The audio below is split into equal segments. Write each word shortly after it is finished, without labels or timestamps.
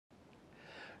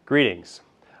Greetings.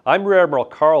 I'm Rear Admiral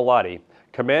Carl Lahti,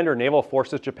 Commander Naval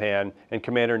Forces Japan and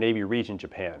Commander Navy Region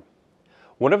Japan.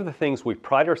 One of the things we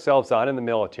pride ourselves on in the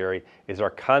military is our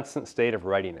constant state of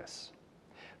readiness.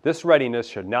 This readiness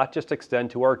should not just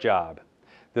extend to our job.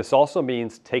 This also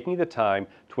means taking the time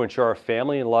to ensure our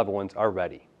family and loved ones are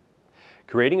ready.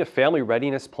 Creating a family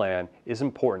readiness plan is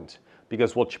important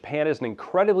because while Japan is an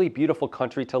incredibly beautiful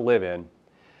country to live in,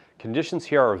 conditions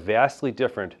here are vastly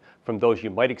different from those you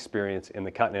might experience in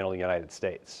the continental United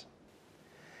States.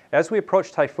 As we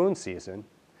approach typhoon season,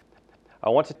 I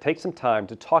want to take some time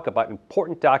to talk about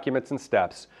important documents and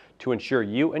steps to ensure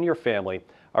you and your family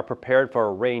are prepared for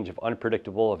a range of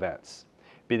unpredictable events,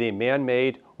 be they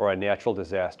man-made or a natural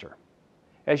disaster.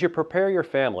 As you prepare your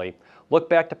family, look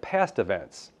back to past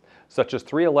events, such as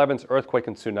 3/11's earthquake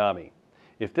and tsunami.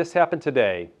 If this happened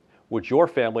today, would your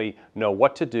family know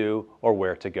what to do or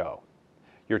where to go?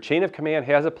 Your chain of command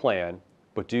has a plan,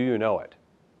 but do you know it?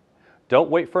 Don't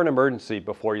wait for an emergency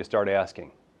before you start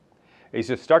asking. As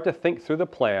you start to think through the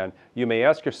plan, you may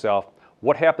ask yourself,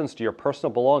 what happens to your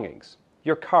personal belongings,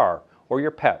 your car, or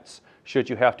your pets should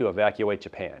you have to evacuate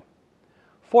Japan?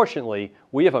 Fortunately,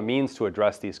 we have a means to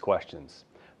address these questions.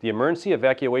 The Emergency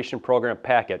Evacuation Program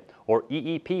Packet, or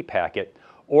EEP Packet,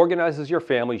 organizes your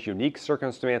family's unique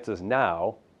circumstances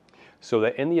now so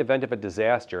that in the event of a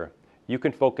disaster, you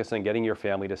can focus on getting your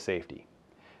family to safety.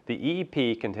 The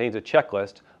EEP contains a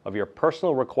checklist of your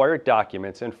personal required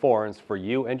documents and forms for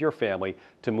you and your family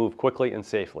to move quickly and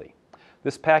safely.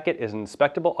 This packet is an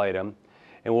inspectable item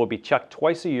and will be checked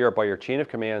twice a year by your chain of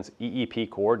command's EEP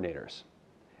coordinators.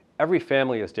 Every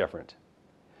family is different,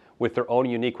 with their own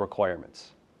unique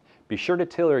requirements. Be sure to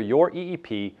tailor your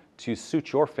EEP to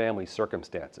suit your family's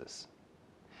circumstances.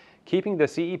 Keeping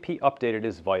this EEP updated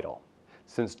is vital,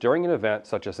 since during an event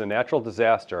such as a natural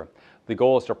disaster, the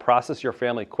goal is to process your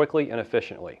family quickly and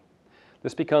efficiently.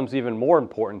 This becomes even more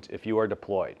important if you are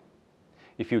deployed.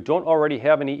 If you don't already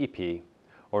have an EEP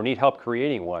or need help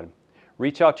creating one,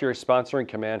 reach out to your sponsoring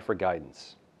command for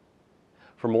guidance.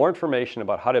 For more information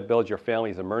about how to build your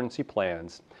family's emergency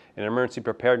plans and emergency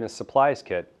preparedness supplies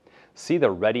kit, see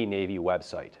the Ready Navy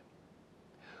website.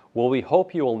 While we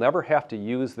hope you will never have to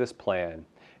use this plan,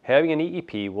 having an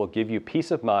EEP will give you peace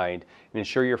of mind and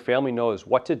ensure your family knows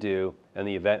what to do in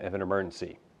the event of an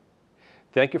emergency.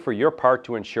 Thank you for your part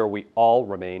to ensure we all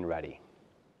remain ready.